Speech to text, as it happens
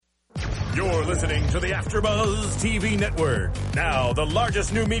You're listening to the AfterBuzz TV Network, now the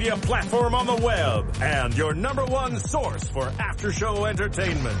largest new media platform on the web, and your number one source for after-show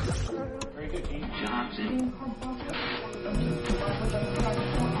entertainment. Very good, Gene Johnson.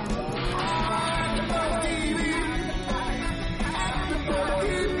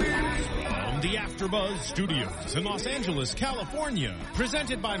 The AfterBuzz Studios in Los Angeles, California.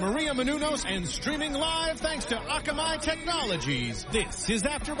 Presented by Maria Menounos and streaming live thanks to Akamai Technologies. This is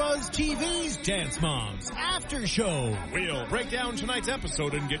AfterBuzz TV's Dance Moms After Show. We'll break down tonight's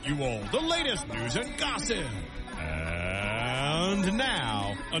episode and get you all the latest news and gossip. And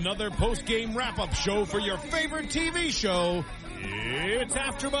now, another post-game wrap-up show for your favorite TV show. It's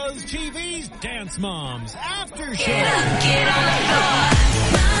AfterBuzz TV's Dance Moms After Show. Get up, get on the floor.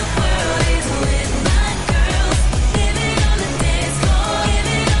 My world is with my girls. Living on the dance floor.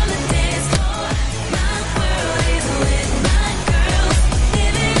 Living on the dance floor. My world is with my girls.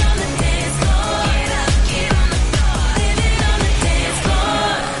 Living on the dance floor. Get up, get on the floor. Living on the dance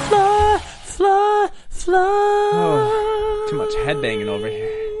floor. Floor. Oh, too much headbanging over here.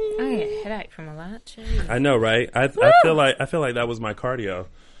 I get a headache from all that. Jeez. I know, right? I feel like that was my cardio.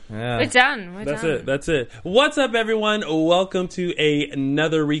 Yeah. We're done. That's it. What's up, everyone? Welcome to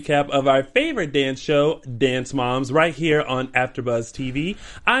another recap of our favorite dance show, Dance Moms, right here on AfterBuzz TV.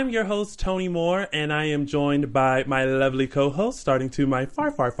 I'm your host, Tony Moore, and I am joined by my lovely co-host, starting to my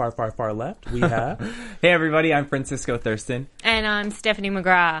far left. We have... Hey, everybody. I'm Francisco Thurston. And I'm Stephanie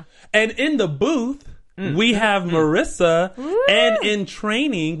McGrath. And in the booth... we have Marissa, and in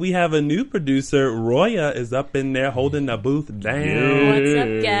training, we have a new producer. Roya is up in there holding the booth down. What's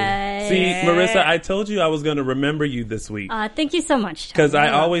up, guys? See, Marissa, I told you I was going to remember you this week. Thank you so much, Tom. Because I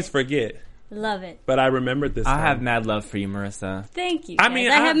always forget. Love it. But I remembered this time. I have mad love for you, Marissa. Thank you, I guys. mean,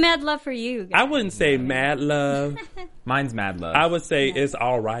 I have mad love for you, guys. I wouldn't say mad love. Mine's mad love. I would say it's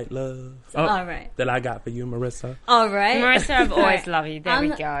all right love. All right. That I got for you, Marissa. All right. Marissa, I've always loved you. There we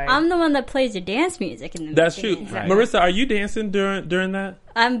go. I'm the one that plays the dance music in the That's beginning. true. Right. Marissa, are you dancing during that?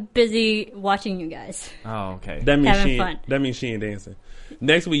 I'm busy watching you guys. Oh, okay. That means Having fun. That means she ain't dancing.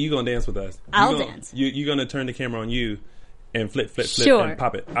 Next week, you're going to dance with us. I'll dance. You're going to turn the camera on you and flip, Sure. and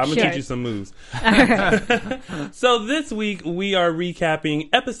pop it. I'm going to teach you some moves. All right. So this week, we are recapping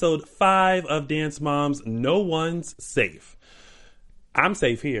episode 5 of Dance Moms, No One's Safe. I'm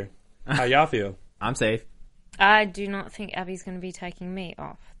safe here. How y'all feel? I'm safe. I do not think Abby's going to be taking me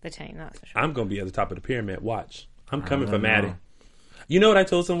off the team, that's for sure. I'm going to be at the top of the pyramid. Watch. I'm coming for Maddie. You know what I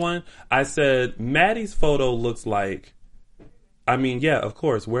told someone? I said, Maddie's photo looks like... I mean, yeah, of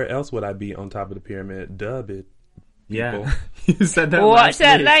course. Where else would I be on top of the pyramid? Duh, it. Yeah. You said that Watch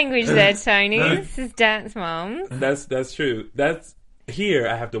that week. language there, Tony. This is Dance Moms. That's true. That's here.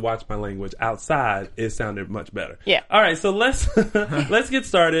 I have to watch my language. Outside, it sounded much better. Yeah. All right. So let's get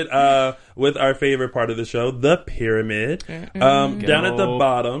started with our favorite part of the show, the pyramid. Down at the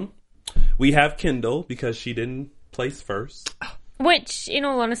bottom, we have Kendall because she didn't place first. Which, in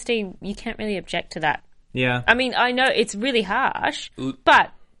all honesty, you can't really object to that. Yeah. I mean, I know it's really harsh,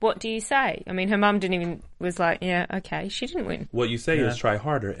 but what do you say? I mean, her mum was like, yeah, okay, she didn't win. What you say is try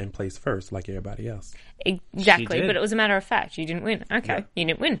harder and place first like everybody else. Exactly, but it was a matter of fact. You didn't win. Okay, You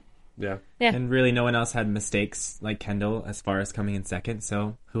didn't win. Yeah. And really no one else had mistakes like Kendall as far as coming in second,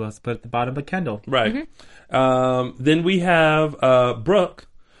 so who else put at the bottom but Kendall? Right. Then we have Brooke,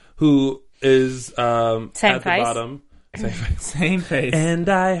 who is Same at face. the bottom. Same face. And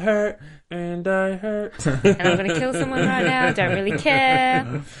I hurt. And I'm going to kill someone right now. Don't really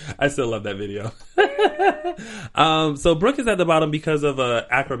care. I still love that video. So Brooke is at the bottom because of a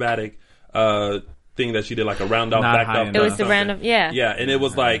acrobatic thing that she did, like a round off, Not back high up. enough. It was the round of, yeah. Yeah, and it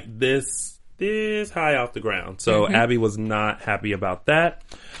was like this high off the ground. So Abby was not happy about that.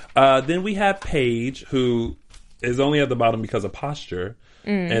 Then we have Paige, who is only at the bottom because of posture.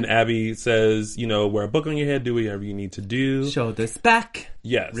 And Abby says, wear a book on your head, do whatever you need to do. Shoulders back.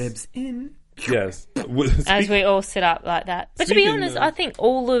 Yes. Ribs in. Yes. As we all sit up like that. But to be honest, I think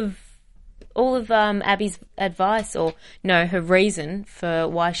all of Abby's advice, or her reason for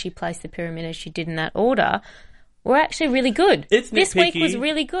why she placed the pyramid as she did in that order, were actually really good. This week was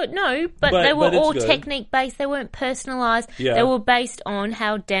really good. No, but they were all technique based. They weren't personalised. Yeah. They were based on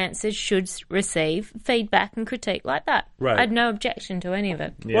how dancers should receive feedback and critique like that. Right. I had no objection to any of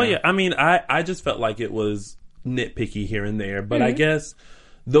it. Yeah. Well, yeah. I mean, I just felt like it was nitpicky here and there, but I guess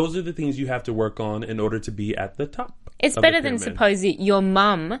those are the things you have to work on in order to be at the top. It's better than suppose your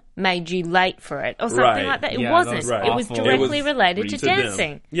mum made you late for it or something like that. It wasn't. It was directly related to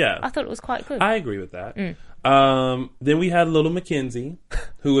dancing. Them. Yeah. I thought it was quite good. I agree with that. Then we had little Mackenzie,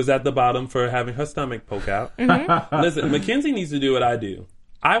 who was at the bottom for having her stomach poke out. Listen, Mackenzie needs to do what I do.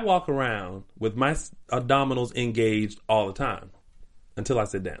 I walk around with my abdominals engaged all the time until I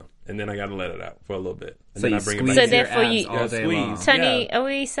sit down. And then I got to let it out for a little bit. And So then you I bring it squeeze back. So therefore your abs you- all day Squeeze. long. Tony, Yeah. are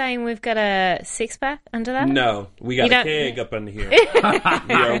we saying we've got a six-pack under that? No, we got You a don't- keg up under here. We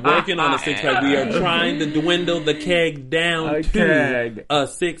are working on a 6-pack. We are trying to dwindle the keg down A to keg. a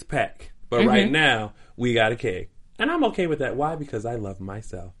 6-pack. But right now, we got a keg. And I'm okay with that. Why? Because I love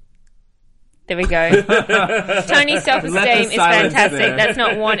myself. There we go. Tony's self-esteem is silence fantastic. there. That's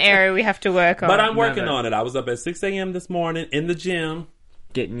not one area we have to work on. But I'm working Never. on it. I was up at 6 a.m. this morning in the gym.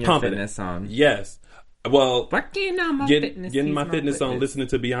 Getting your Pumping fitness on. Yes. Well, Working on my getting fitness. my he's fitness on, fitness. listening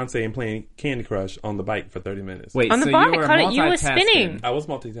to Beyonce and playing Candy Crush on the bike for 30 minutes. Wait, On the so bike? you were Hold it, you were multitasking. spinning. I was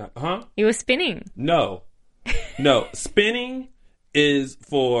multitasking. Huh? You were spinning. No. Spinning is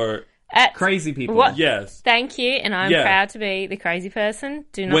for, Crazy people. What? yes. Thank you, and I'm Yeah. proud to be the crazy person.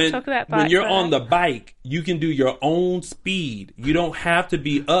 Do not talk about bike. When you're on the bike, you can do your own speed. You don't have to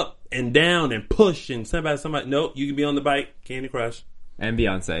be up and down and push and somebody. Nope, you can be on the bike, Candy Crush, And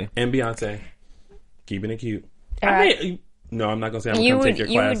Beyonce. and Beyonce. Keeping it cute. All right. No, I'm not going to say I'm You going to would- take your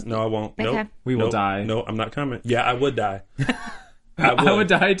you class. would- No, I won't. Okay. Nope. We will Nope. die. No, I'm not coming. Yeah, I would die. I would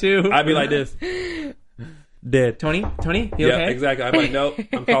die too. I'd be like this. Dead. Tony, you Yeah, okay? exactly. I'm like, nope,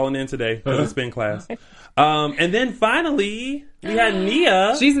 I'm calling in today for the spin class. And then finally, we had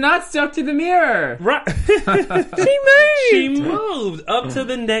Nia. She's not stuck to the mirror. Right. She moved up to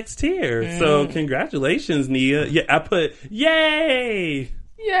the next tier. So congratulations, Nia. Yeah, I put yay.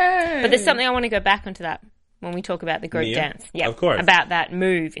 Yay! But there's something I want to go back onto that when we talk about the group Nia? dance. Yeah, Of course. About that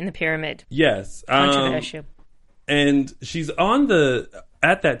move in the pyramid. Yes. Controversial. And she's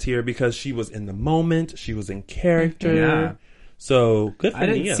at that tier because she was in the moment. She was in character. Yeah. So good for I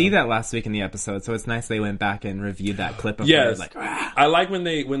didn't Nia. see that last week in the episode, so it's nice they went back and reviewed that clip of her. Yes, Like, I like when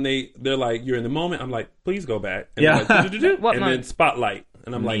they're like, you're in the moment. I'm like, please go back. And Yeah. they're like, "Do-do-do-do," What and moment? then spotlight.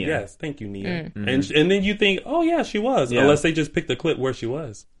 And I'm like, Nia. yes, thank you, Nia. And then you think, oh yeah, she was. Yeah. Unless they just picked the clip where she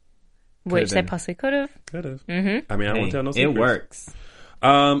was. Which they been. possibly could have. Could have. I mean, I hey, won't tell no it secrets. works.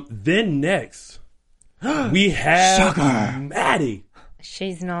 Then next, we have Maddie.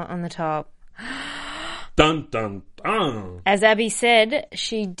 She's not on the top. Dun dun dun. As Abby said,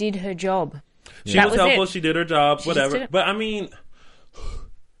 she did her job. She That was was helpful. it. She did her job. just Whatever. did it. But I mean,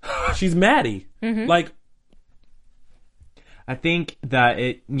 she's Maddie. Like, I think that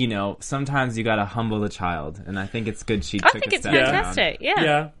sometimes you gotta humble the child, and I think it's good she I took think a it's step down. fantastic. Yeah.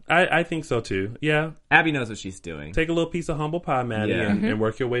 yeah, I think so too. Yeah. Abby knows what she's doing. Take a little piece of humble pie, Maddie, Yeah. and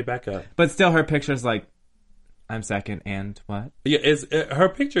work your way back up. But still, her picture's like, I'm second, and what? Yeah, her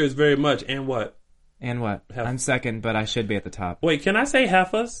picture is very much, and what? And what? Half- I'm second, but I should be at the top. Wait, can I say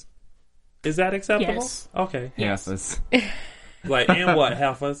Halfus? Is that acceptable? Yes. Okay. Yes. Yes. Like, and what,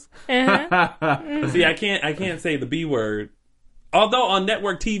 Halfus? See, I can't say the B word. Although on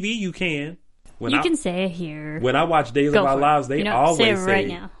network TV you can. You can say it here. When I watch Days Go of Our for it. Lives, they No, always say it right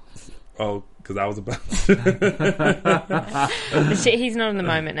now. Oh, because I was about He's not in the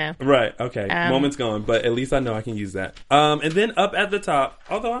moment now. Right, okay. Moment's gone, but at least I know I can use that. And then up at the top,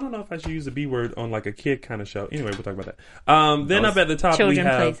 although I don't know if I should use the B word on like a kid kind of show. Anyway, we'll talk about that. Then up at the top Children,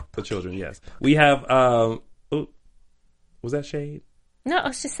 we have please. the children, yes. We have was that shade? No, I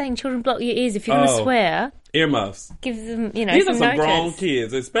was just saying, children, block your ears. If you're going to Oh. swear, Earmuffs. give them, These are some some notice. grown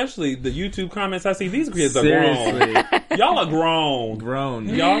kids, especially the YouTube comments I see. These kids are Seriously. grown. Y'all are grown. Grown.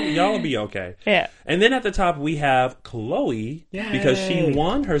 Y'all will be okay. Yeah. And then at the top we have Chloe because she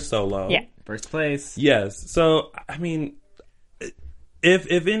won her solo. Yeah. First place. Yes. So I mean,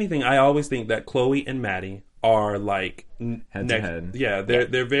 if anything, I always think that Chloe and Maddie are like Head to head. Yeah,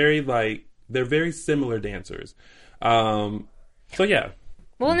 they're very like they're very similar dancers. So yeah.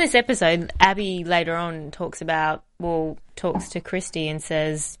 Well, in this episode, Abby later on talks to Christy and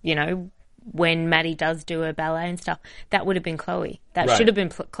says, when Maddie does do her ballet and stuff, that would have been Chloe. That Right. should have been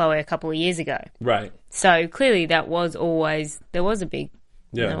Chloe a couple of years ago. Right. So clearly there was a big,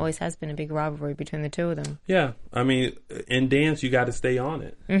 Yeah. there always has been a big rivalry between the two of them. Yeah. I mean, in dance, you got to stay on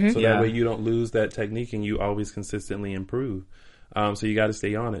it. So Yeah. that way you don't lose that technique and you always consistently improve. So you got to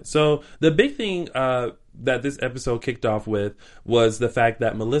stay on it. So the big thing that this episode kicked off with was the fact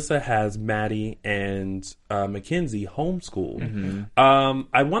that Melissa has Maddie and Mackenzie homeschooled.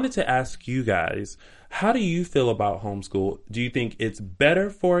 I wanted to ask you guys, how do you feel about homeschool? Do you think it's better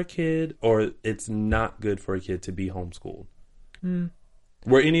for a kid or it's not good for a kid to be homeschooled?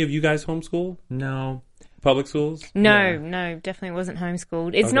 Were any of you guys homeschooled? No. Public schools? No, definitely wasn't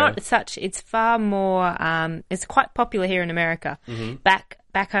homeschooled. It's Okay. not such. It's far more. It's quite popular here in America. Mm-hmm. Back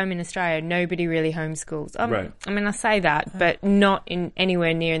back home in Australia, nobody really homeschools. Right. I mean, I say that, but not in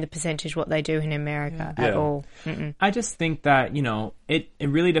anywhere near in the percentage what they do in America at all. Mm-mm. I just think that, it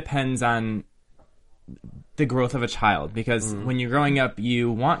really depends on the growth of a child, because when you're growing up,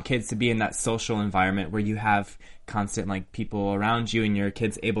 you want kids to be in that social environment where you have constant people around you and your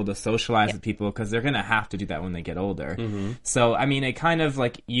kid's able to socialize with people, because they're going to have to do that when they get older. So, I mean, it kind of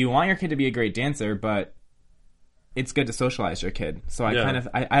you want your kid to be a great dancer, but it's good to socialize your kid. So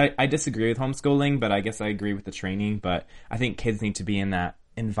I disagree with homeschooling, but I guess I agree with the training. But I think kids need to be in that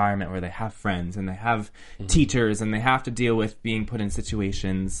environment where they have friends and they have teachers and they have to deal with being put in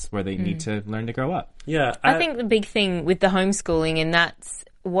situations where they need to learn to grow up. Yeah. I think the big thing with the homeschooling, and that's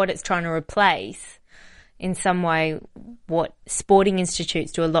what it's trying to replace in some way, what sporting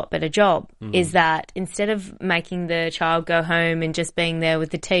institutes do a lot better job, is that instead of making the child go home and just being there with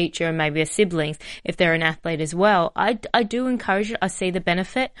the teacher and maybe their siblings, if they're an athlete as well, I do encourage it. I see the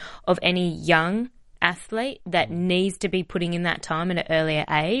benefit of any young athlete that needs to be putting in that time at an earlier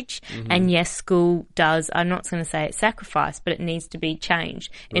age. And yes, school does, I'm not going to say it's sacrifice, but it needs to be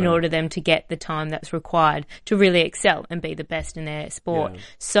changed in order for them to get the time that's required to really excel and be the best in their sport.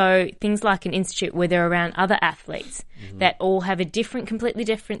 So things like an institute where they're around other athletes that all have a completely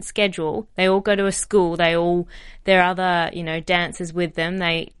different schedule. They all go to a school. There are other, dancers with them.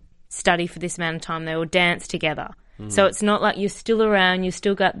 They study for this amount of time. They all dance together. So it's not like you're still around, you've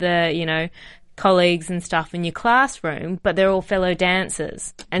still got the, colleagues and stuff in your classroom, but they're all fellow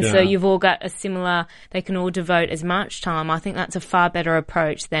dancers. And so you've all got a similar, they can all devote as much time. I think that's a far better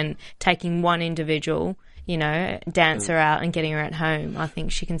approach than taking one individual, dancer out and getting her at home. I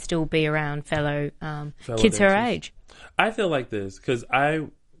think she can still be around fellow kids her age. I feel like this because I,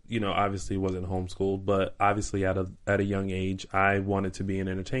 obviously wasn't homeschooled, but obviously at a young age, I wanted to be an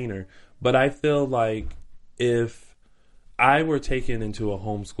entertainer. But I feel like if I were taken into a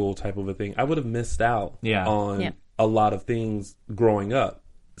homeschool type of a thing, I would have missed out on a lot of things growing up.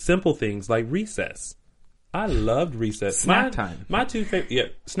 Simple things like recess. I loved recess. Snack time. My two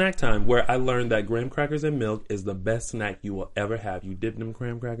favorite, snack time, where I learned that graham crackers and milk is the best snack you will ever have. You dip them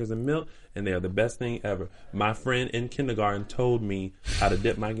graham crackers in milk, and they are the best thing ever. My friend in kindergarten told me how to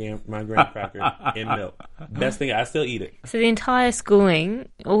dip my graham cracker in milk. Best thing. I still eat it. So the entire schooling,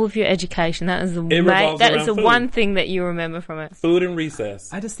 all of your education, that is the food. one thing that you remember from it. Food and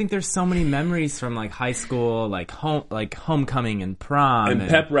recess. I just think there's so many memories from high school, homecoming and prom and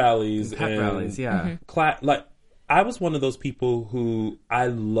pep rallies. Yeah. I was one of those people who I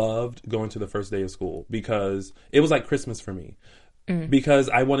loved going to the first day of school because it was like Christmas for me. Because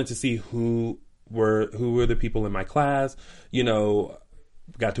I wanted to see who were the people in my class.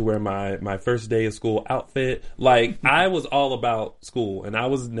 Got to wear my first day of school outfit. I was all about school, and I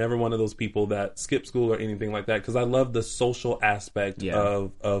was never one of those people that skipped school or anything like that because I love the social aspect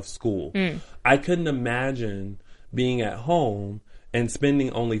of school. I couldn't imagine being at home and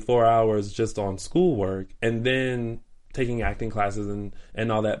spending only 4 hours just on schoolwork and then taking acting classes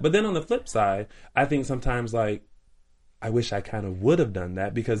and all that. But then on the flip side, I think sometimes I wish I kind of would have done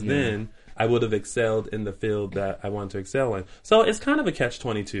that because then I would have excelled in the field that I want to excel in. So it's kind of a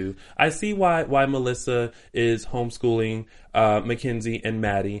catch-22. I see why Melissa is homeschooling Mackenzie and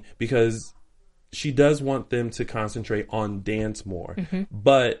Maddie because she does want them to concentrate on dance more.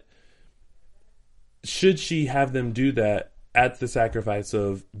 But should she have them do that at the sacrifice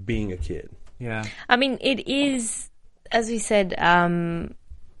of being a kid? Yeah. I mean, it is, as we said,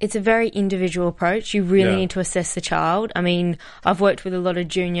 it's a very individual approach. You really need to assess the child. I mean, I've worked with a lot of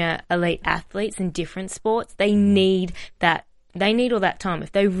junior elite athletes in different sports. They need that. They need all that time.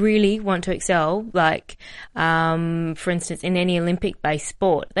 If they really want to excel, for instance, in any Olympic-based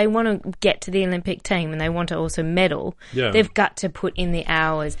sport, they want to get to the Olympic team and they want to also medal, they've got to put in the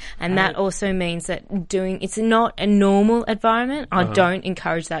hours. And that also means that it's not a normal environment. I don't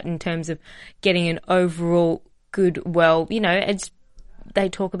encourage that in terms of getting an overall good, they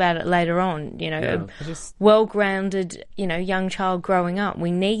talk about it later on, a well-grounded, young child growing up.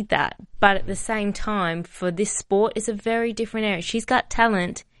 We need that. But at the same time, for this sport, it's a very different area. She's got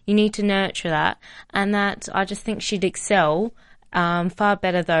talent. You need to nurture that. And that, I just think she'd excel far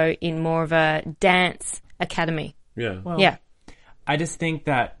better, though, in more of a dance academy. Yeah. Well, I just think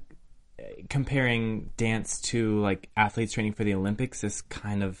that comparing dance to athletes training for the Olympics is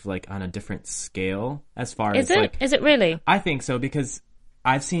kind of on a different scale as far as Is it really? I think so because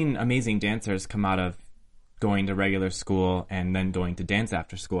I've seen amazing dancers come out of going to regular school and then going to dance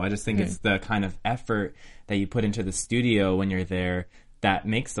after school. I just think it's the kind of effort that you put into the studio when you're there that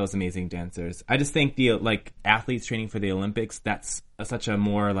makes those amazing dancers. I just think the athletes training for the Olympics, that's such a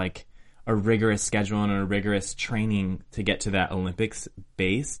more a rigorous schedule and a rigorous training to get to that Olympics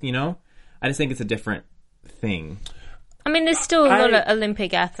base, you know? I just think it's a different thing. I mean, there's still a lot of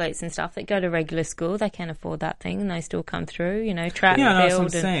Olympic athletes and stuff that go to regular school. They can't afford that thing, and they still come through. You know, track and that's field.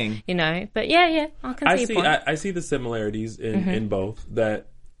 what I'm saying. You know, but yeah, I can see your point. I see the similarities in both. That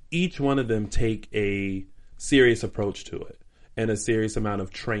each one of them take a serious approach to it and a serious amount of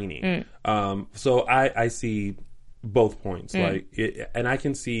training. So I see both points, and I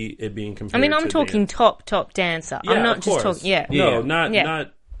can see it being compared. I mean, I'm to talking dance. top dancer. Yeah, I'm not of just course. talking. No,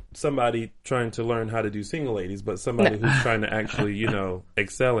 not somebody trying to learn how to do single ladies, but somebody who's trying to actually, you know,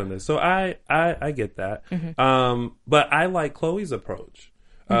 excel in this. So I get that. But I like Chloe's approach.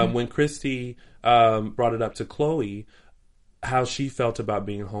 When Christy brought it up to Chloe, how she felt about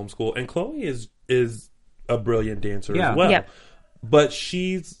being homeschooled, and Chloe is a brilliant dancer as well. Yeah. But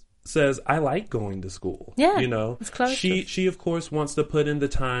she says, I like going to school. Yeah, you know, it's close. She of course wants to put in the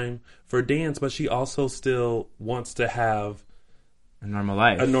time for dance, but she also still wants to have a normal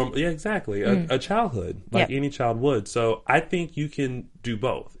life. Exactly. A childhood, like any child would. So I think you can do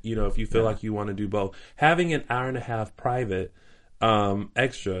both. You know, if you feel like you want to do both, having an hour and a half private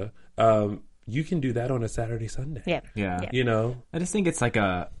extra, you can do that on a Saturday, Sunday. Yeah. You know, I just think it's like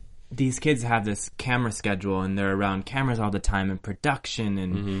these kids have this camera schedule and they're around cameras all the time and production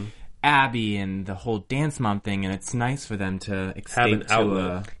and Abby and the whole dance mom thing, and it's nice for them to escape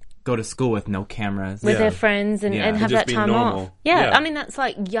to go to school with no cameras. With their friends and have that time off. Yeah, I mean, that's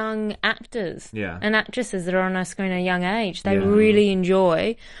like young actors and actresses that are on our screen at a young age. They really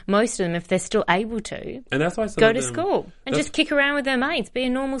enjoy, most of them, if they're still able to, and that's why go to school and just kick around with their mates, be a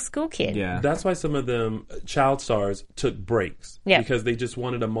normal school kid. Yeah. That's why some of them child stars took breaks because they just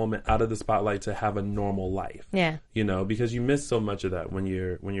wanted a moment out of the spotlight to have a normal life. Yeah. You know, because you miss so much of that when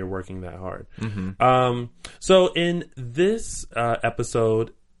you're working that hard. So in this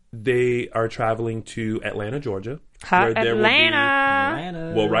episode, they are traveling to Atlanta, Georgia. Hot where there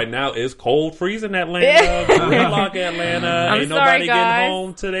Atlanta. Well, right now it's cold, freezing Atlanta. Gridlock Atlanta. I'm Ain't sorry, nobody guys. getting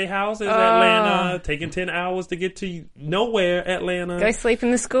home to their house. Is Atlanta taking 10 hours to get to nowhere? Atlanta. Go sleep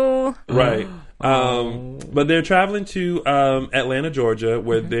in the school. Right. But they're traveling to Atlanta, Georgia,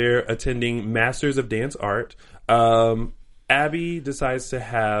 where they're attending Masters of Dance Art. Abby decides to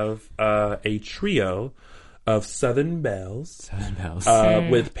have a trio of Southern Belles.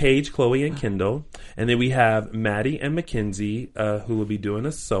 With Paige, Chloe, and Kendall. And then we have Maddie and Mackenzie, who will be doing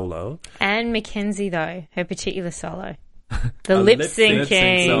a solo. And Mackenzie, though, her particular solo. The lip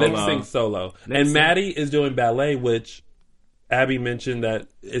syncing. Lip sync solo. And Maddie is doing ballet, which Abby mentioned that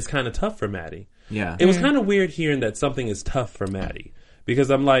is kind of tough for Maddie. Yeah. It was kind of weird hearing that something is tough for Maddie. Because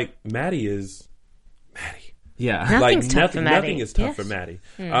I'm like, Maddie is Maddie. Yeah. Nothing's tough for Maddie. Nothing is tough for Maddie.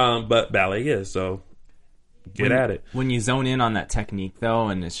 But ballet is, so get at it. When you zone in on that technique, though,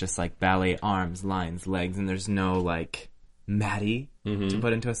 and it's just like ballet arms, lines, legs, and there's no, like, Maddie to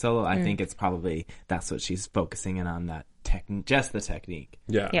put into a solo, I think it's probably that's what she's focusing in on, that just the technique.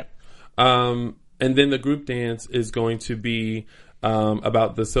 Yeah. Yep. And then the group dance is going to be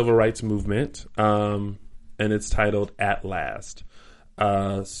about the civil rights movement, and it's titled At Last.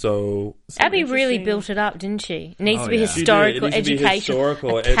 So Abby really built it up, didn't she? It needs to be historical It needs to be education,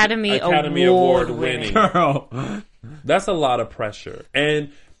 historical, Academy Award winning. Girl. That's a lot of pressure.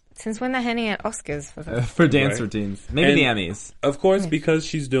 And Since when they're handing out Oscars for them? For dance routines. Maybe the Emmys. of course, because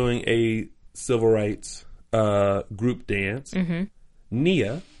she's doing a civil rights group dance,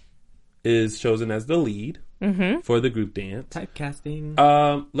 Nia is chosen as the lead for the group dance.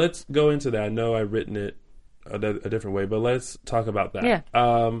 Typecasting. Let's go into that. I know I've written it a different way, but let's talk about that.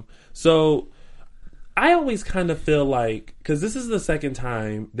 Yeah. So I always kind of feel like, because this is the second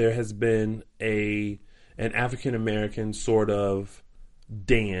time there has been an African American sort of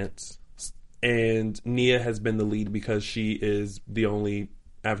dance, and Nia has been the lead because she is the only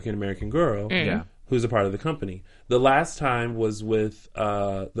African American girl who's a part of the company. The last time was with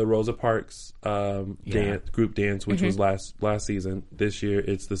the Rosa Parks group dance, which was last season. This year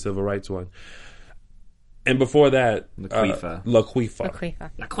it's the civil rights one. And before that, Laquifa.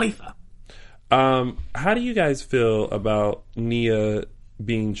 How do you guys feel about Nia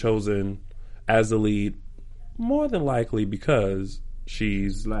being chosen as the lead? More than likely because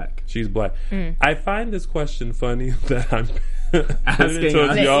she's black. She's black. I find this question funny that I'm asking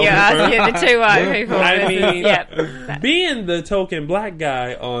You're asking the two white people. I mean, being the token black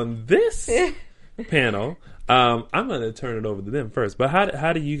guy on this panel, I'm going to turn it over to them first. But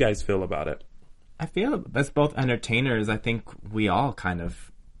how do you guys feel about it? I feel as both entertainers, I think we all kind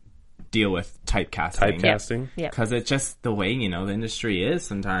of deal with typecasting. Yeah. Because it's just the way, the industry is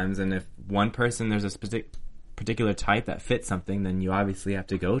sometimes. And if one person, there's a specific particular type that fits something, then you obviously have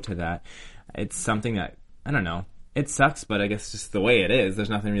to go to that. It's something that, I don't know, it sucks, but I guess just the way it is, there's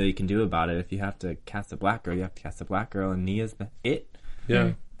nothing really you can do about it. If you have to cast a black girl, you have to cast a black girl, and Nia's it.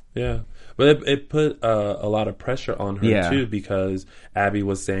 Yeah. Yeah. But it put a lot of pressure on her, too, because Abby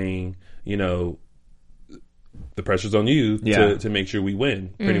was saying, you know, the pressure's on you to make sure we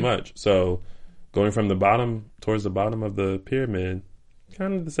win, pretty much. So going from the bottom towards the bottom of the pyramid,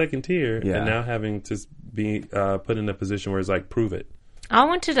 kind of the second tier, and now having to be put in a position where it's like, prove it. I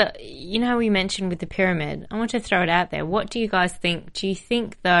wanted to, you know how we mentioned with the pyramid, I want to throw it out there. What do you guys think? Do you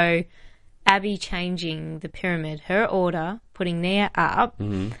think, though, Abby changing the pyramid, her order, putting Nia up,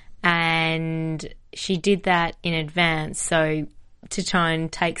 and she did that in advance, so to try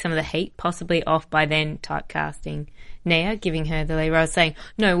and take some of the heat possibly off by then typecasting Nia, giving her the lead role, saying,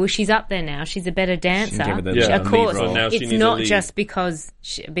 no, well, she's up there now. She's a better dancer. Of course, so now it's not just because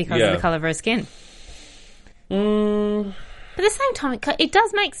of the colour of her skin. But at the same time, it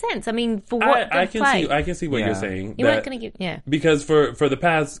does make sense. I mean, for what I can see what you're saying. You weren't going to give, because for the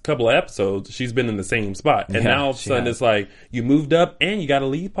past couple of episodes, she's been in the same spot, and now all of a sudden it's like you moved up and you got a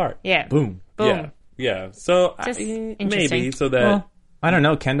lead part. Yeah, boom. Yeah. So maybe so that. Well, I don't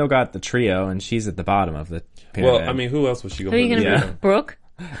know. Kendall got the trio, and she's at the bottom of the pyramid. Well, I mean, who else was she going to? Who are you going to be? Brooke.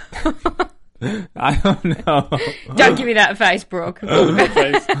 I don't know. Don't give me that face, Brooke. Brooke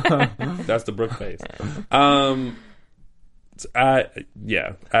face. That's the Brooke face.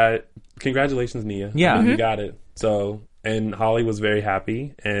 Congratulations, Nia. Yeah. You got it. So, and Holly was very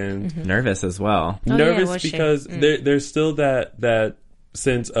happy and nervous as well. Nervous because there's still that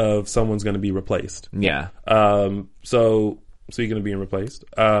sense of someone's going to be replaced. Yeah. So you're going to be replaced.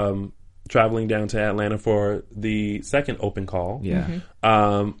 Traveling down to Atlanta for the second open call. Yeah.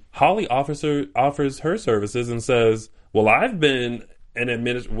 Holly offers her services and says, "Well, I've been an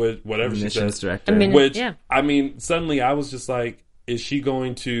admissions director." Which I mean, suddenly I was just like, is she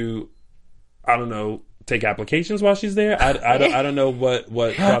going to, I don't know, take applications while she's there? I don't know what.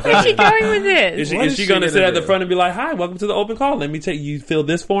 Where's she going with this? Is she going to sit at the front and be like, "Hi, welcome to the open call. Let me take you fill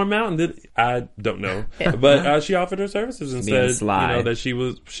this form out"? And then I don't know, but she offered her services and said,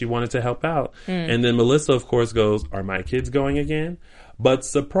 that she wanted to help out. And then Melissa, of course, goes, "Are my kids going again?" But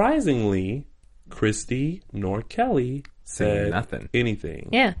surprisingly, Christy nor Kelly said anything.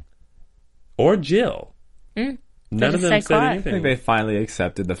 Yeah. Or Jill. None of them said anything. I think they finally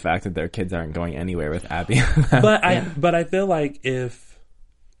accepted the fact that their kids aren't going anywhere with Abby. But I feel like if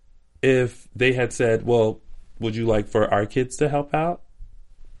they had said, "Well, would you like for our kids to help out?"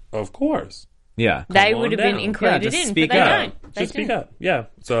 Of course. Yeah. They would have been included in, but they don't. Just speak up. Yeah.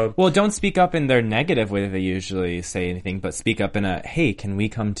 So, well, don't speak up in their negative way that they usually say anything, but speak up in a, "Hey, can we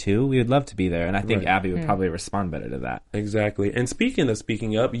come too? We would love to be there." And I think Abby would probably respond better to that. Exactly. And speaking of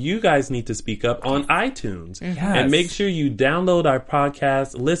speaking up, you guys need to speak up on iTunes. Yes. And make sure you download our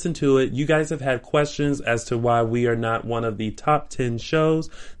podcast, listen to it. You guys have had questions as to why we are not one of the top 10 shows.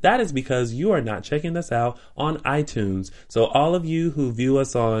 That is because you are not checking us out on iTunes. So all of you who view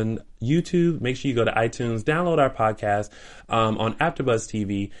us on YouTube, make sure you go to iTunes, download our podcast on AfterBuzz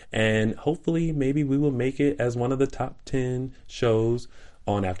TV, and hopefully maybe we will make it as one of the top 10 shows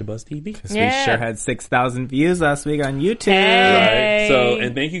on AfterBuzz TV. Because we sure had 6,000 views last week on YouTube. Hey. Right. So,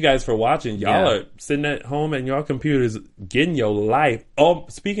 and thank you guys for watching. Y'all are sitting at home and your computers getting your life. Oh,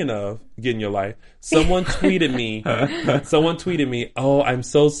 speaking of getting your life, someone tweeted me, "Oh, I'm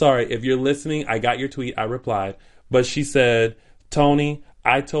so sorry. If you're listening, I got your tweet. I replied." But she said, "Tony,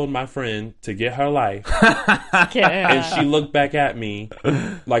 I told my friend to get her life." And she looked back at me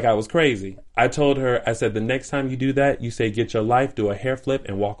like I was crazy. I told her, I said, "The next time you do that, you say get your life, do a hair flip,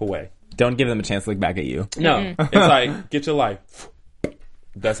 and walk away." Don't give them a chance to look back at you. No. It's like, get your life.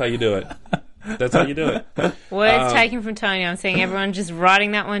 That's how you do it. That's how you do it. Words taken from Tony. I'm seeing everyone just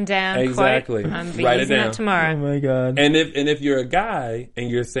writing that one down. Exactly. Quote. I'm Write it using down that tomorrow. Oh my God. And if you're a guy and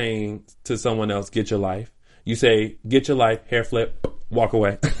you're saying to someone else, get your life, you say, get your life, hair flip, walk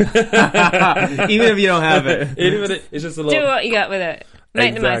away. Even if you don't have it. It's just a little... Do what you got with it.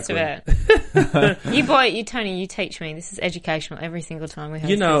 Make the most of it. Tony, you teach me. This is educational every single time we have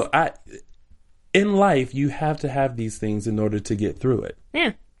this. In life, you have to have these things in order to get through it.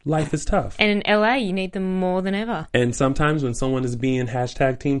 Yeah. Life is tough. And in LA, you need them more than ever. And sometimes when someone is being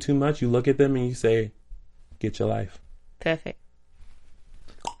hashtag team too much, you look at them and you say, get your life. Perfect.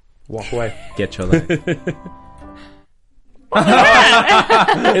 Walk away. Get your life. Is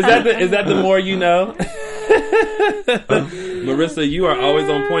that the more you know? Marissa, you are always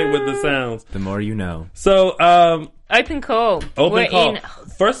on point with the sounds. The more you know. So, open call. Open call.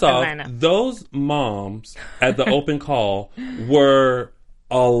 First off, Atlanta. those moms at the open call were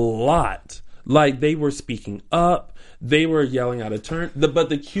a lot. Like, they were speaking up. They were yelling out of turn. But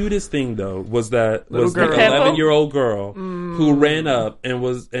the cutest thing, though, was the 11-year-old girl who ran up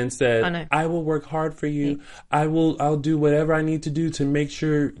and said, I will work hard for you. I'll do whatever I need to do to make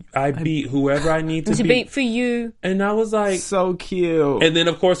sure I beat whoever I need to beat for you. And I was like... So cute. And then,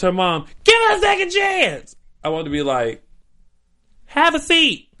 of course, her mom, give her a second chance. I wanted to be like, have a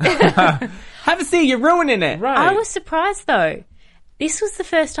seat. Have a seat. You're ruining it. Right. I was surprised, though. This was the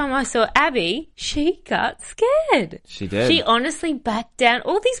first time I saw Abby. She got scared. She did. She honestly backed down.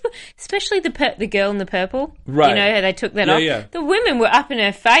 All these, especially the girl in the purple. Right. You know how they took that off? Yeah. The women were up in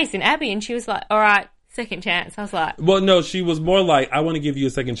her face, and Abby, and she was like, all right, second chance. I was like... Well, no, she was more like, I want to give you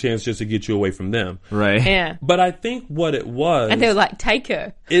a second chance just to get you away from them. Right. Yeah. But I think what it was... And they were like, take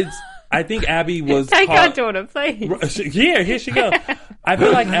her. I think Abby was Take our daughter, please. Here she goes. I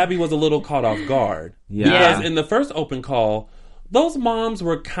feel like Abby was a little caught off guard. Yeah. Because in the first open call, those moms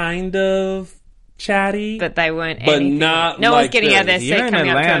were kind of chatty. But they weren't but anything. not No like one's getting out of their this. seat You're in coming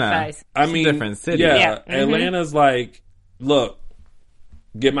up to Atlanta. her face. I It's a mean, different city. Yeah. Mm-hmm. Atlanta's like, look,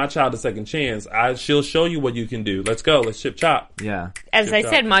 give my child a second chance. She'll show you what you can do. Let's go. Let's chip chop. Yeah. As Chip they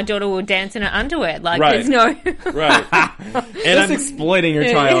chop. said, my daughter will dance in her underwear. Like, Right. there's no... Right. Just exploiting your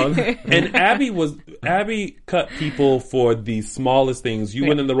child. And Abby cut people for the smallest things. You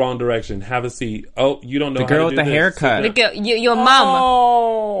went in the wrong direction. Have a seat. Oh, you don't know The how girl to with do the this. haircut. The girl, your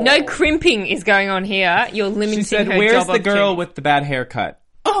mum. No crimping is going on here. You're limiting She said, her where's job the girl opportunity." with the bad haircut?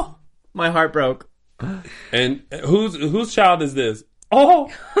 Oh, my heart broke. And whose child is this?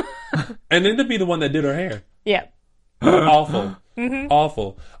 Oh. And then to be the one that did her hair. Yeah. Awful.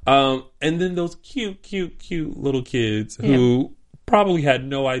 Awful. And then those cute little kids who probably had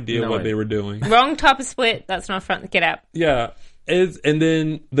no idea what they were doing. Wrong type of split. That's not front. Get out. Yeah. And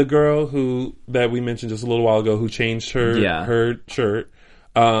then the girl that we mentioned just a little while ago who changed her shirt.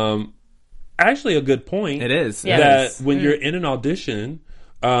 Actually a good point. It is. Yeah. That when you're in an audition,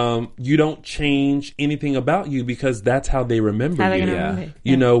 you don't change anything about you because that's how they remember How they you. gonna remember you.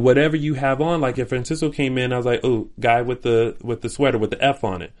 You know, whatever you have on. Like if Francisco came in, I was like, oh, guy with the sweater with the F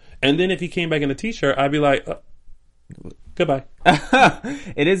on it. And then if he came back in a t-shirt, I'd be like, goodbye.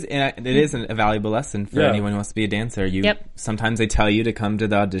 It is a valuable lesson for anyone who wants to be a dancer. Sometimes they tell you to come to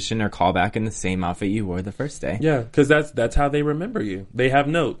the audition or call back in the same outfit you wore the first day. Yeah, because that's how they remember you. They have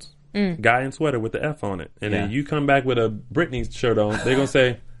notes. Guy in sweater with the F on it. And then you come back with a Britney shirt on, they're going to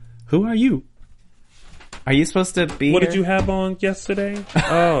say, who are you? Are you supposed to be What here? did you have on yesterday?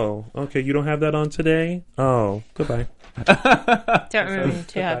 Oh, okay. You don't have that on today? Oh, goodbye. Don't remember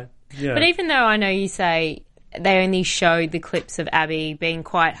too hard. Yeah. But even though I know you say they only showed the clips of Abby being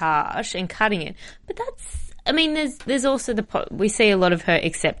quite harsh and cutting it, but I mean, there's also we see a lot of her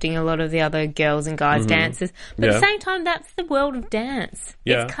accepting a lot of the other girls and guys' dances, but at the same time, that's the world of dance.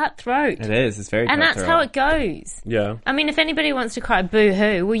 Yeah. It's cutthroat. It is. It's very And that's cutthroat. how it goes. Yeah. I mean, if anybody wants to cry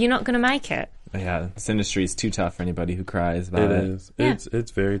boo-hoo, well, you're not going to make it. Yeah, this industry is too tough for anybody who cries about it. It is.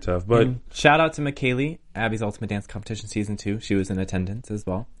 It's very tough. But Shout out to McKaylee, Abby's Ultimate Dance Competition Season 2. She was in attendance as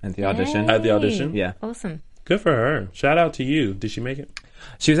well at the audition. at the audition, Yeah. Awesome. good for her. Shout out to you. Did she make it?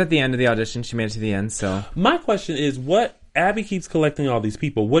 She was at the end of the audition. She made it to the end, so... My question is, Abby keeps collecting all these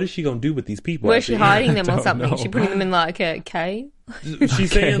people. What is she going to do with these people? Where's she hiding them or don't something? know. She putting them in like a cave?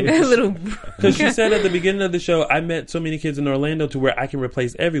 She's saying... A little... Because she said at the beginning of the show, I met so many kids in Orlando to where I can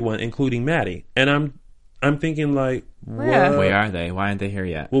replace everyone, including Maddie. And I'm thinking like, what? Where are they? Why aren't they here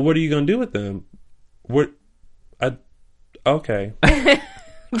yet? Well, what are you going to do with them? Okay.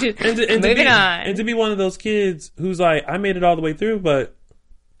 Moving on. And to be one of those kids who's like, I made it all the way through, but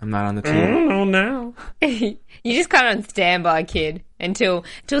I'm not on the team. I don't know now. You just kind of on standby, kid, until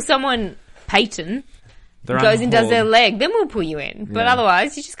someone, Peyton, They're on goes and does hold. their leg. Then we'll pull you in. But Yeah.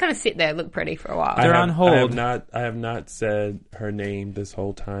 otherwise, you just kind of sit there, look pretty for a while. They're on hold. I have not said her name this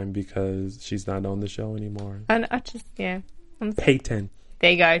whole time because she's not on the show anymore. And I just, yeah. Peyton.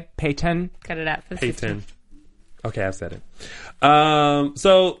 There you go. Peyton. Cut it out for the Peyton. system. Okay, I've said it.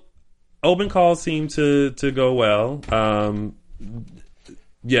 So open calls seem to go well.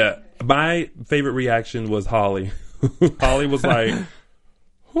 Yeah, my favorite reaction was Holly. Holly was like,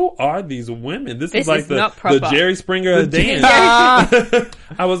 who are these women? This is like is not the proper. Jerry Springer of dance.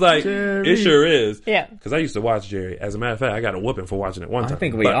 I was like, it sure is. Yeah. Because I used to watch Jerry. As a matter of fact, I got a whooping for watching it one time. I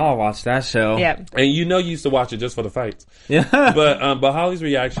think we But- all watched that show. Yeah. And you used to watch it just for the fights. Yeah. But Holly's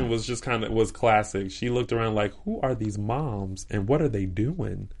reaction was just was classic. She looked around like, who are these moms and what are they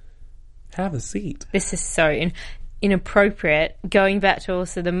doing? Have a seat. This is so inappropriate. Going back to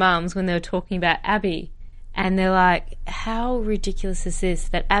also the mums when they were talking about Abby. And they're like, how ridiculous is this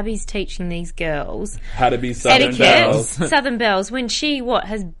that Abby's teaching these girls how to be Southern belles. Southern belles, when she,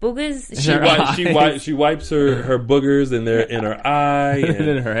 has boogers? She wipes her boogers and they're in her eye, and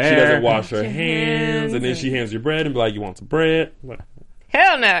in her hair. She doesn't wash her hands, and then she hands you bread and be like, you want some bread? I'm like,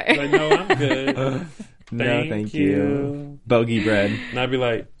 Hell no. no, I'm good. No, thank you. Bogey bread. And I'd be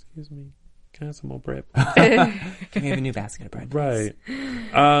like, excuse me, can I have some more bread? Can we have a new basket of bread, please?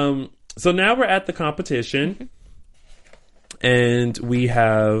 Right. So now we're at the competition, and we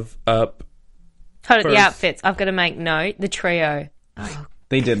have up. Hold on, the first- outfits. I've got to make note. The trio.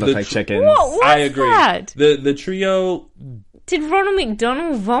 They did look like chickens. What was I agree. that? The trio. Did Ronald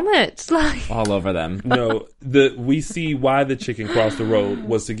McDonald vomit? Like, All over them. No, we see why the chicken crossed the road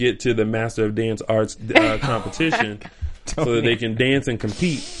was to get to the Master of Dance Arts competition, so that they can dance and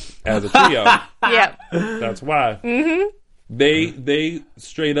compete as a trio. yep. That's why. Mm-hmm. They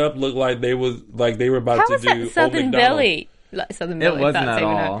straight up looked like they were about How to was do that Old Southern McDonald. Belly? Like Southern It Belly. wasn't that's at even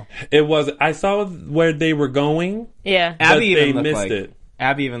all. It was. I saw where they were going. Yeah. Abby they even looked missed like it.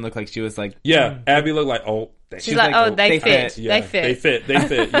 Abby even looked like she was like, Yeah, Abby looked like, She's like, oh, they fit. yeah, They fit. They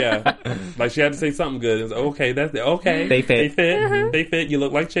fit. Yeah, like she had to say something good. It's okay. That's okay. They fit. They fit. Mm-hmm. They fit. You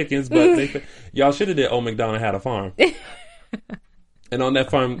look like chickens, but they fit. Y'all should have did Old McDonald Had a Farm. And on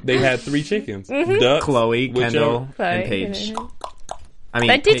that farm, they had 3 chickens: Mm-hmm. Ducks, Chloe, whichever- Kendall, Chloe, and Paige. yeah. I mean,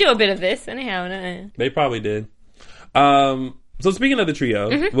 They did do a bit of this, anyhow. No. They probably did. So speaking of the trio,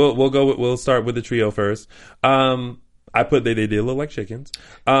 Mm-hmm. we'll start with the trio first. I put they did look like chickens.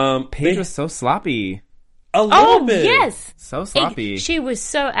 Paige was so sloppy. A little Oh, bit. yes. So sloppy. She was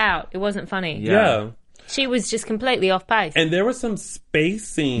so out. It wasn't funny. Yeah. She was just completely off pace. And there was some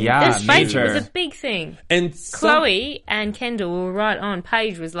spacing. Yeah. the space major. was a big thing. And Chloe and Kendall were right on.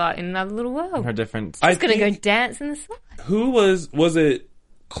 Paige was like in another little world. Her different. I She's going to go think- dance in the sun. Who was it?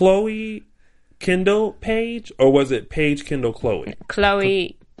 Chloe, Kendall, Paige, or was it Paige, Kendall, Chloe?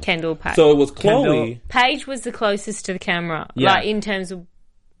 Chloe, Kendall, Paige. So it was Chloe. Paige was the closest to the camera. Yeah. Like in terms of...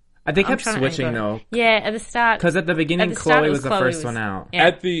 They I'm kept trying to switching angle though. it. Yeah, at the start. Because at the beginning, At the start, Chloe it was was the Chloe first was- one out. Yeah.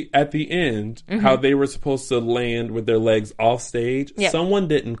 At the end, how they were supposed to land with their legs off stage, Yep. someone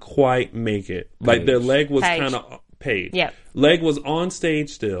didn't quite make it. Like their leg was Paige. kind of Paige. Yep. Leg was on stage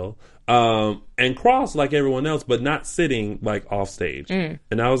still, and crossed like everyone else, but not sitting like off stage. Mm.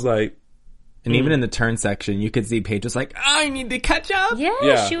 And I was like, And even in the turn section, you could see Paige was like, I need to catch up.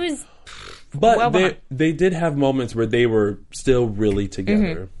 Yeah, she was... but Well behind. they did have moments where they were still really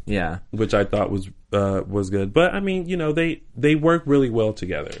together, Yeah. which I thought was good. But I mean, they work really well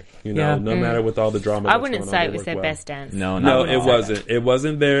together. Yeah. No matter with all the drama. I that's wouldn't going say on, it they was work their well. best dance. No, No, not it wasn't. It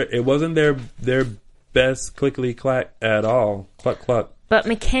wasn't their best clickly clack at all. Cluck cluck. But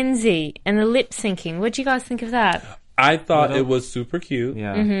Mackenzie and the lip syncing, what do you guys think of that? I thought it was super cute.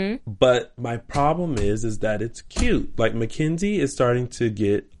 Yeah. Mm-hmm. But my problem is that it's cute. Like Mackenzie is starting to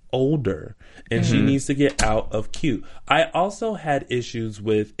get older and she needs to get out of cute. I also had issues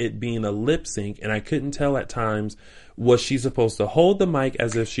with it being a lip sync, and I couldn't tell at times, was she supposed to hold the mic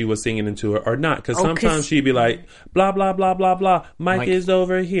as if she was singing into it or not? Because sometimes she'd be like, blah, blah, blah, blah, blah. Mic is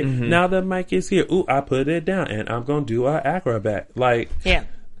over here. Now the mic is here. Ooh, I put it down and I'm going to do an acrobat. Like, Yeah.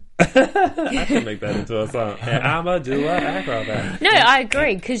 I can make that into a song. And I'm going to do an acrobat. No, I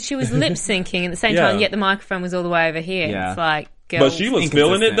agree, because she was lip syncing at the same time, yet the microphone was all the way over here. Yeah. It's like, girl. But she was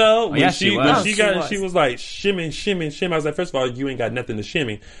feeling it though. Oh, yeah, she was. She was like shimming, shimming, shimming. I was like, first of all, you ain't got nothing to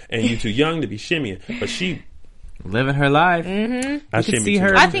shimmy, and you too young to be shimmying. But she Living her life. Mm-hmm. I could shimmy see too.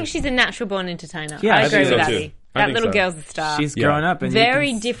 her. I think she's a natural born entertainer. Yeah, I I agree think with so, Abby. too. I That think little so. girl's a star. She's Yeah. growing up. And Very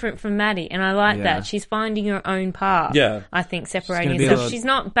you can different from Maddie, and I like Yeah. that. She's finding her own path. Yeah. I think separating gonna be a herself. little- She's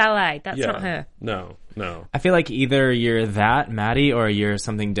not ballet. That's Yeah. not her. No. I feel like either you're that, Maddie, or you're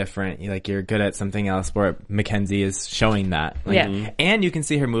something different. You're good at something else, where Mackenzie is showing that. Yeah. And you can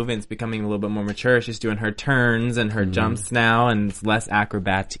see her movements becoming a little bit more mature. She's doing her turns and her jumps now, and it's less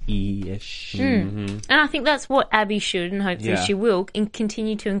acrobat-y-ish. And I think that's what Abby should, and hopefully Yeah. she will, and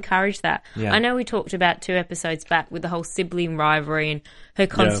continue to encourage that. Yeah. I know we talked about 2 episodes back with the whole sibling rivalry and her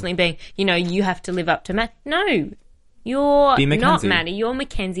constantly being, you have to live up to Matt. No. You're Be not Mackenzie. Maddie, you're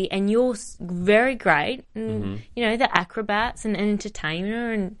Mackenzie, and you're very great. And, the acrobats and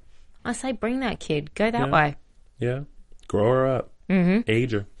entertainer, and I say bring that kid. Go that way. Yeah. Grow her up.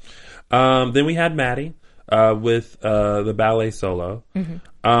 Age her. Then we had Maddie with the ballet solo.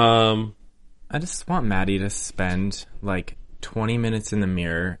 I just want Maddie to spend like 20 minutes in the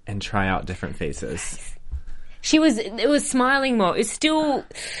mirror and try out different faces. It was smiling more. It's still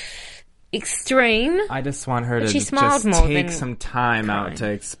extreme. I just want her to she just smiled more take than some time out crying. to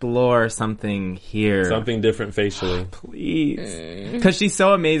explore something here. Something different facially. Please. Because she's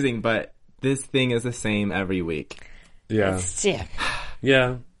so amazing, but this thing is the same every week. Yeah. Stiff.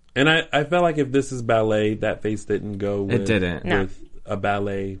 Yeah. And I felt like if this is ballet, that face didn't go with, It didn't. No. with a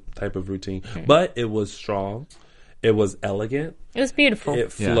ballet type of routine. But it was strong. It was elegant. It was beautiful.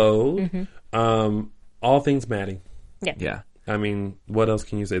 It flowed. All things Maddie. Yeah. I mean, what else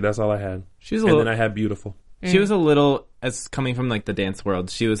can you say? That's all I had. She's a and little, then I had beautiful. she was a little, as coming from like the dance world,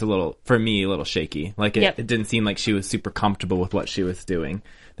 she was a little, for me, a little shaky. Like it, Yep. it didn't seem like she was super comfortable with what she was doing.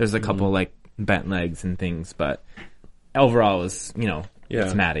 There's a couple like bent legs and things, but overall it was,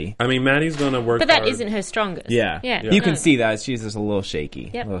 it's Maddie. I mean, Maddie's going to work but that hard. isn't her strongest. Yeah. Yeah. You can No. see that she's just a little shaky.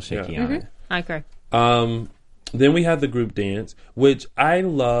 Yep. A little shaky Yeah. on it. I agree. Then we had the group dance, which I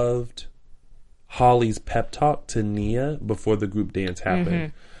loved Holly's pep talk to Nia before the group dance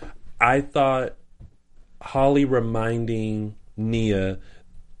happened. I thought Holly reminding Nia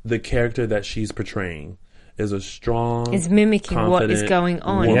the character that she's portraying is a strong, Is mimicking what is confident going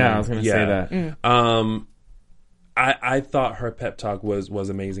on. woman. Yeah, I was going to say that. I thought her pep talk was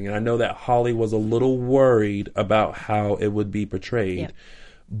amazing, and I know that Holly was a little worried about how it would be portrayed, Yep.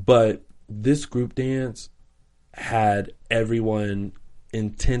 but this group dance had everyone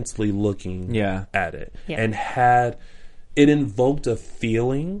intensely looking at it, Yep. and it invoked a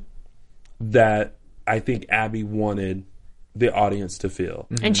feeling that I think Abby wanted the audience to feel.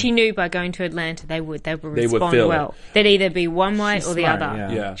 And she knew by going to Atlanta they would would respond feel well. They'd either be one way She's or the smart,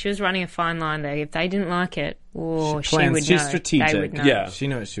 other. Yeah. She was running a fine line there. If they didn't like it, she would She's know. strategic. They would know. Yeah. She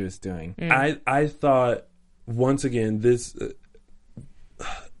knew what she was doing. I thought, once again, this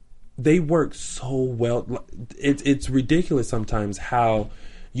they work so well. It's ridiculous sometimes how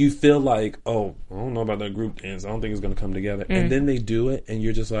you feel like, oh, I don't know about that group dance. I don't think it's going to come together. And then they do it, and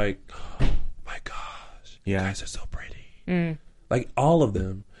you're just like, oh, my gosh, you guys are so pretty. Like, all of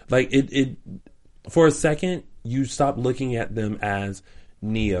them. Like, it for a second, you stop looking at them as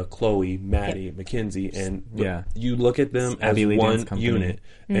Nia, Chloe, Maddie, Mackenzie, and you look at them as Abby Lee one Dance Company. unit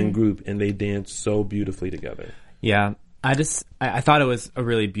and group, and they dance so beautifully together. Yeah. I thought it was a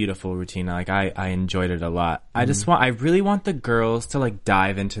really beautiful routine. Like I enjoyed it a lot. I really want the girls to like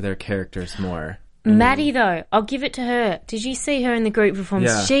dive into their characters more. Maddie, though, I'll give it to her. Did you see her in the group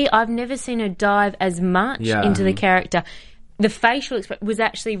performance? Yeah. I've never seen her dive as much into the character. The facial expression was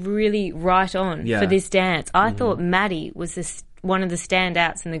actually really right on for this dance. I thought Maddie was one of the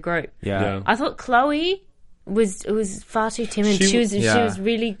standouts in the group. Yeah. I thought Chloe was far too timid. She was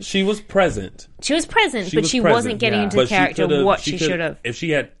really She was present. she was present, She but was she present, wasn't getting into But the character could've- what she should have. If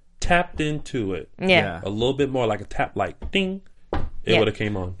she had tapped into it Yeah. a little bit more, like a tap, like ding, it would have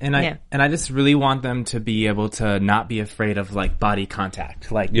came on. And I just really want them to be able to not be afraid of like body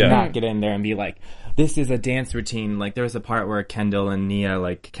contact. Like not get in there and be like, this is a dance routine. Like there was a part where Kendall and Nia,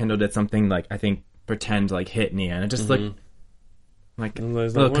 like Kendall did something like I think pretend like hit Nia, and it just looked like a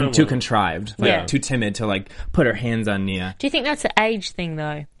little too contrived, like too timid to like put her hands on Nia. Do you think that's an age thing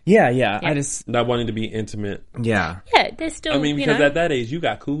though? Yeah. I just Not wanting to be intimate. yeah. They're still. I mean, because at that age, you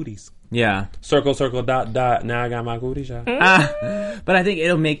got cooties. Yeah. Circle, circle, dot, dot. Now I got my cootie shot. But I think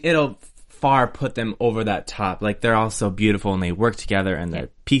it'll far put them over that top. Like they're all so beautiful and they work together and the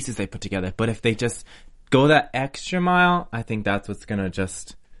pieces they put together. But if they just go that extra mile, I think that's what's gonna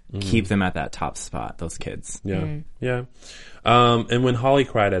just keep them at that top spot. Those kids. Yeah. And when Holly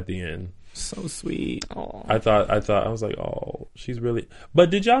cried at the end, So sweet. I was like, oh, she's really. But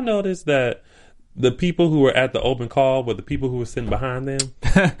did y'all notice that the people who were at the open call were the people who were sitting behind them?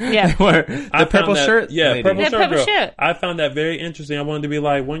 Yeah. The purple shirt. Yeah, lady. purple The shirt purple girl. shirt. I found that very interesting. I wanted to be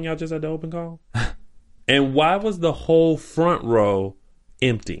like, weren't y'all just at the open call? And why was the whole front row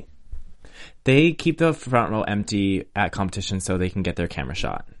empty? They keep the front row empty at competitions so they can get their camera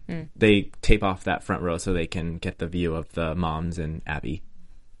shot. They tape off that front row so they can get the view of the moms and Abby.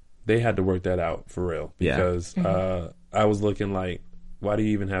 They had to work that out for real because I was looking like, why do you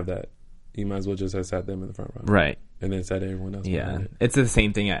even have that? You might as well just have sat them in the front row. Right. And then sat everyone else behind it. It's the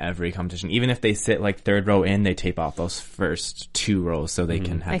same thing at every competition. Even if they sit like third row in, they tape off those first two rows so they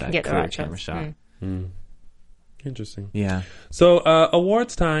can have They can that get the clear right camera shots. shot. Interesting. Yeah. So,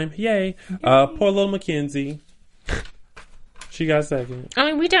 awards time. Yay. Poor little Mackenzie. She got second. I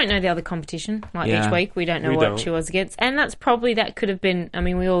mean, we don't know the other competition. Like Yeah. each week, we don't know We what don't. she was against, and that could have been. I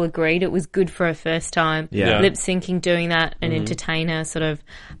mean, we all agreed it was good for her first time. Yeah. Lip syncing, doing that, an entertainer sort of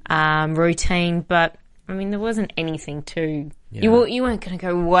routine. But I mean, there wasn't anything too. Yeah. You weren't going to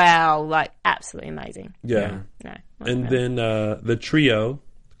go, wow, like absolutely amazing. Yeah. No. And then the trio,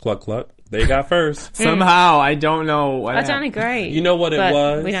 Cluck Cluck, they got first. Somehow, I don't know what I don't agree. You know what it but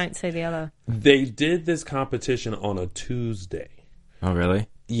was? We don't see the other. They did this competition on a Tuesday. Oh, really?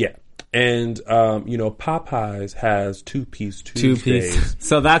 Yeah. And, Popeyes has two-piece Tuesdays.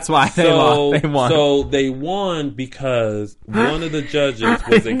 So that's why they won. So they won because one of the judges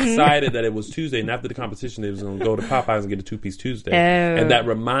was excited that it was Tuesday, and after the competition, they was going to go to Popeyes and get a two-piece Tuesday. Oh. And that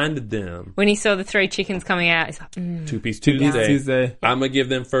reminded them. When he saw the 3 chickens coming out, he's like, Two-piece Tuesday. Tuesday. I'm going to give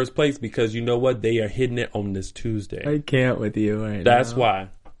them first place because you know what? They are hitting it on this Tuesday. I can't with you right That's now. why.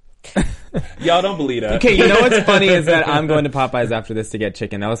 Y'all don't believe that. Okay, you know what's funny is that I'm going to Popeyes after this to get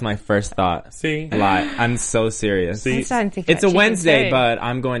chicken. That was my first thought. See? Lie. I'm so serious. See? I'm starting to think It's about a chicken Wednesday, too. but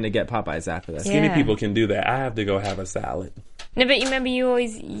I'm going to get Popeyes after this. Yeah. Skinny people can do that. I have to go have a salad. No, but you remember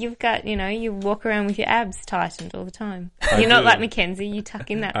you've got, you walk around with your abs tightened all the time. You're not do. like Mackenzie. You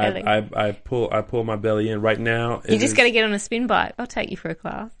tuck in that belly. I pull my belly in right now. You just got to get on a spin bike. I'll take you for a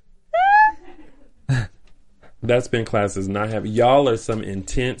class. That spin class is not having. Y'all are some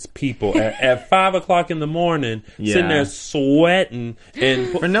intense people at 5 o'clock in the morning, sitting there sweating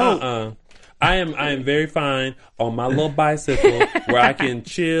and I am very fine on my little bicycle where I can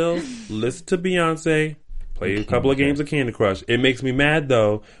chill, listen to Beyonce, play a couple of games of Candy Crush. It makes me mad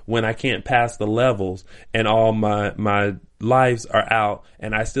though when I can't pass the levels and all my lives are out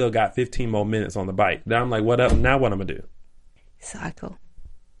and I still got 15 more minutes on the bike. Then I'm like, what up? Now what I'm gonna do? Cycle.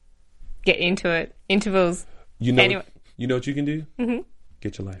 Get into it. Intervals. You know Anyway. what you can do? Mm-hmm.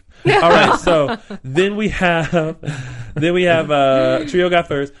 Get your life. All right, so then we have Trio got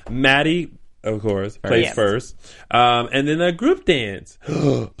first. Maddie, of course, placed first. And then a group dance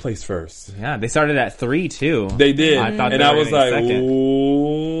placed first. Yeah, they started at 3 too. They did. I thought and they I were was getting like, second.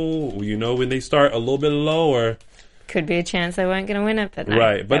 ooh, when they start a little bit lower. Could be a chance they weren't going to win it, but no,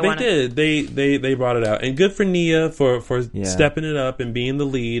 Right, but they won it. did. They brought it out, and good for Nia for stepping it up and being the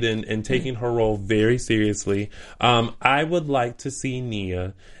lead and taking her role very seriously. I would like to see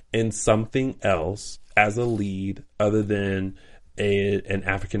Nia in something else as a lead other than an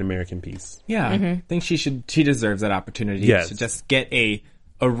African American piece. Yeah, I think she deserves that opportunity to just get a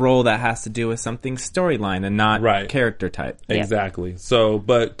role that has to do with something storyline and not character type. Exactly. So,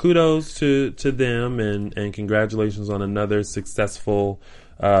 but kudos to them and congratulations on another successful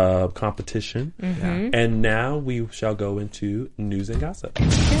competition. And now we shall go into news and gossip.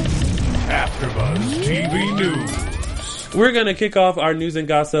 AfterBuzz TV News. We're going to kick off our news and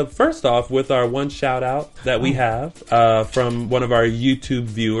gossip first off with our one shout out that we have from one of our YouTube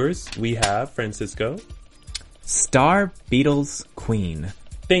viewers. We have Francisco. Star Beatles Queen.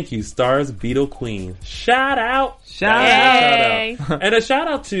 Thank you, Stars Beetle Queen. Shout out. Yay. Shout out. And a shout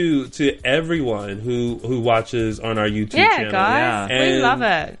out to everyone who watches on our YouTube channel. Guys. Yeah. We love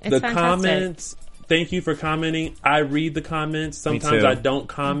it. It's the fantastic. comments, thank you for commenting. I read the comments. Sometimes too. I don't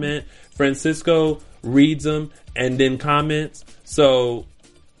comment. Francisco reads them and then comments. So,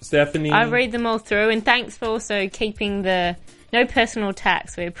 Stephanie. I read them all through, and thanks for also keeping the no personal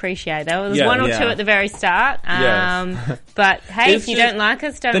attacks. We appreciate that. There was one or two at the very start. But hey, if you don't like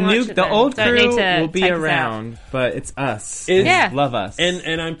us, don't watch it. The old don't crew need to will be take us around, but it's us. Love us.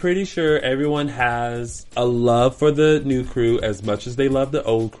 And I'm pretty sure everyone has a love for the new crew as much as they love the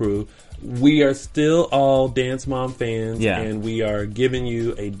old crew. We are still all Dance Mom fans, and we are giving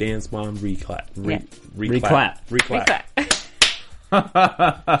you a Dance Mom reclap. Reclap.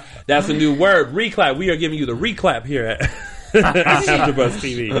 That's a new word. Reclap. We are giving you the reclap here at AfterBuzz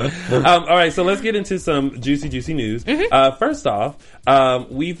TV. All right, so let's get into some juicy news. First off,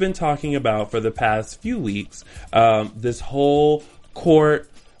 we've been talking about for the past few weeks this whole court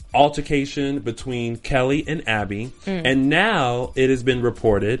altercation between Kelly and Abby, and now it has been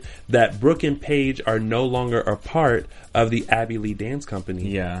reported that Brooke and Paige are no longer a part of the Abby Lee Dance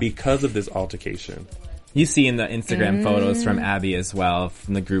Company because of this altercation. You see in the Instagram photos from Abby as well,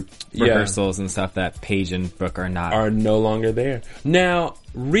 from the group rehearsals and stuff, that Paige and Brooke are no longer there. Now,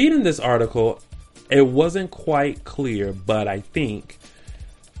 reading this article, it wasn't quite clear, but I think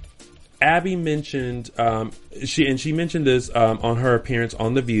Abby mentioned she mentioned this on her appearance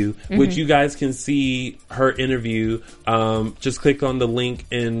on The View, which you guys can see her interview. Just click on the link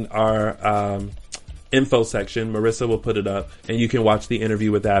in our info section. Marissa will put it up, and you can watch the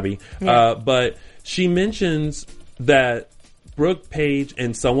interview with Abby. But she mentions that Brooke, Paige,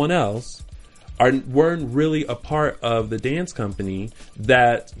 and someone else weren't really a part of the dance company,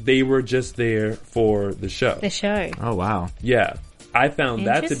 that they were just there for the show. The show. Oh, wow. Yeah. I found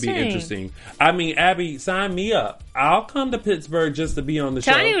that to be interesting. I mean, Abby, sign me up. I'll come to Pittsburgh just to be on the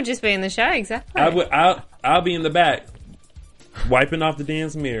show. Tony will just be in the show, exactly. I'll be in the back, wiping off the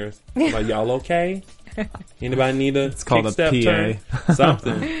dance mirrors. Like, y'all okay? Anybody need a kick-step turn?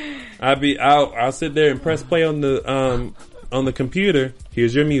 Something. I'll sit there and press play on the computer.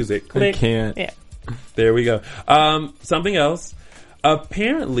 Here's your music. Click. I can't. Yeah. There we go. Something else.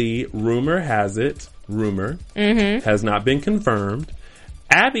 Apparently, rumor has not been confirmed.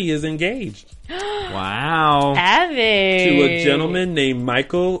 Abby is engaged. Wow. Abby. To a gentleman named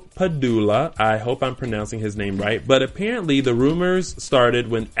Michael Padula. I hope I'm pronouncing his name right. But apparently the rumors started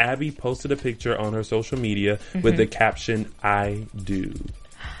when Abby posted a picture on her social media with the caption, "I do."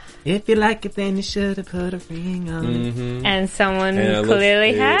 If you like it, then you should have put a ring on it. And someone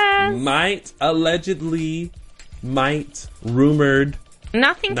clearly has. Rumored.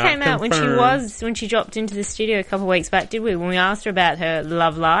 Nothing Not came out when she dropped into the studio a couple of weeks back, did we? When we asked her about her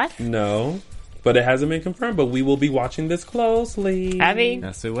love life. No, but it hasn't been confirmed. But we will be watching this closely. Abby,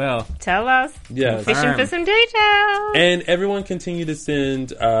 Yes, we will. tell us. Yes. Fishing for some details. And everyone continue to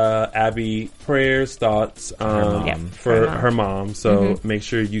send Abby prayers, thoughts for her mom. So make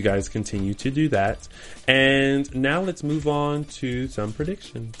sure you guys continue to do that. And now let's move on to some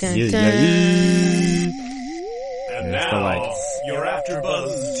predictions. Dun, dun. And There's the now, lights. your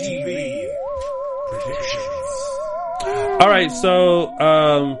AfterBuzz TV predictions. All right,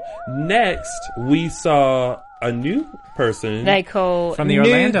 so next we saw a new person. They call From the new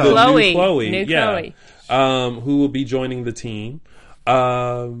Orlando. Chloe. New Chloe, New yeah. Chloe. Who will be joining the team.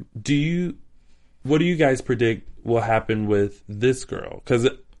 What do you guys predict will happen with this girl? Because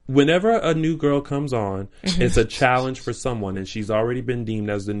whenever a new girl comes on, it's a challenge for someone, and she's already been deemed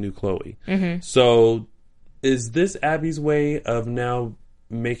as the new Chloe. So is this Abby's way of now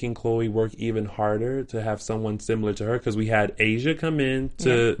making Chloe work even harder to have someone similar to her? Because we had Asia come in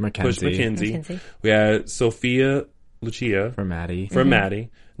to push Mackenzie. We had Sophia Lucia For Maddie. for Maddie.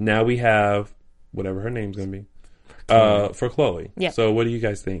 Now we have whatever her name's going to be for Chloe. Yeah. So what do you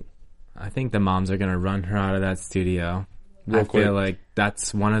guys think? I think the moms are going to run her out of that studio. Real I quick. feel like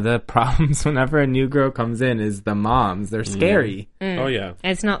that's one of the problems whenever a new girl comes in is the moms. They're scary. Oh, yeah.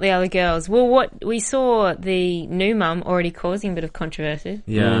 It's not the other girls. Well, what we saw the new mum already causing a bit of controversy.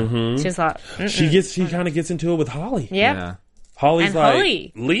 Yeah. She's like, She kind of gets into it with Holly. yep. Yeah. Holly's And like,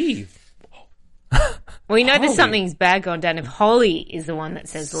 Holly. leave. We know Holly. there's something's bad gone down if Holly is the one that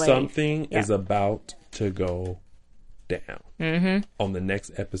says leave. Something is about to go down on the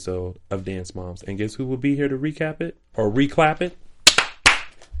next episode of Dance Moms. And guess who will be here to recap it? Or reclap it?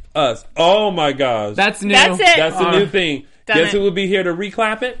 Us. Oh my gosh. That's new. That's it. That's the new thing. Done Guess it. who will be here to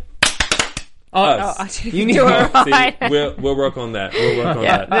reclap it? Oh, Us. I didn't You need do it to- right. See, we'll work on that. We'll work on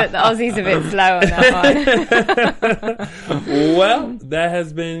Yeah, that. the Aussie's a bit slow on that one. Well, that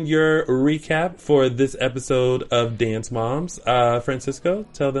has been your recap for this episode of Dance Moms. Francisco,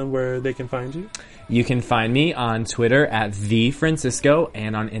 tell them where they can find you. You can find me on Twitter at @TheFrancisco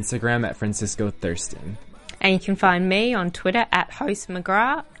and on Instagram at Francisco Thurston. And you can find me on Twitter at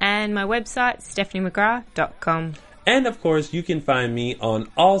HostMcGrath and my website, StephanieMcGrath.com. And of course, you can find me on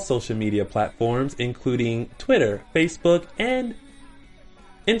all social media platforms, including Twitter, Facebook, and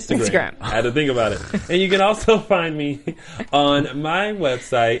Instagram. I had to think about it. And you can also find me on my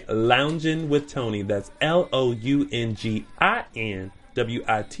website, Loungin' with Tony. That's LOUNGINWITHTONY.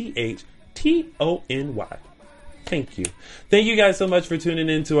 Thank you. Thank you guys so much for tuning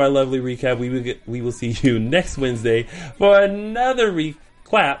in to our lovely recap. We will see you next Wednesday for another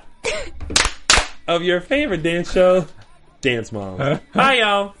recap of your favorite dance show, Dance Moms. Bye,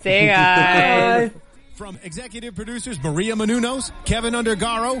 y'all. See you guys. From executive producers Maria Menounos, Kevin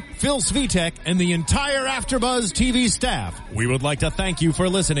Undergaro, Phil Svitek, and the entire AfterBuzz TV staff, we would like to thank you for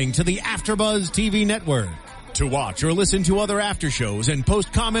listening to the AfterBuzz TV network. To watch or listen to other after shows and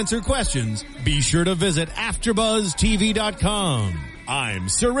post comments or questions, be sure to visit AfterBuzzTV.com. I'm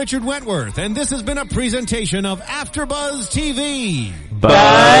Sir Richard Wentworth, and this has been a presentation of AfterBuzz TV.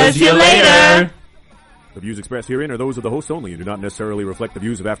 Buzz you later! The views expressed herein are those of the hosts only and do not necessarily reflect the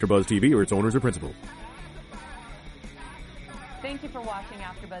views of AfterBuzz TV or its owners or principals. Thank you for watching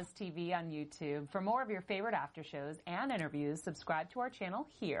AfterBuzz TV on YouTube. For more of your favorite after shows and interviews, subscribe to our channel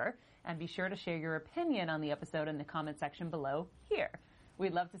here, and be sure to share your opinion on the episode in the comment section below here.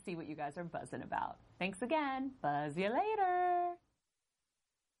 We'd love to see what you guys are buzzing about. Thanks again. Buzz you later.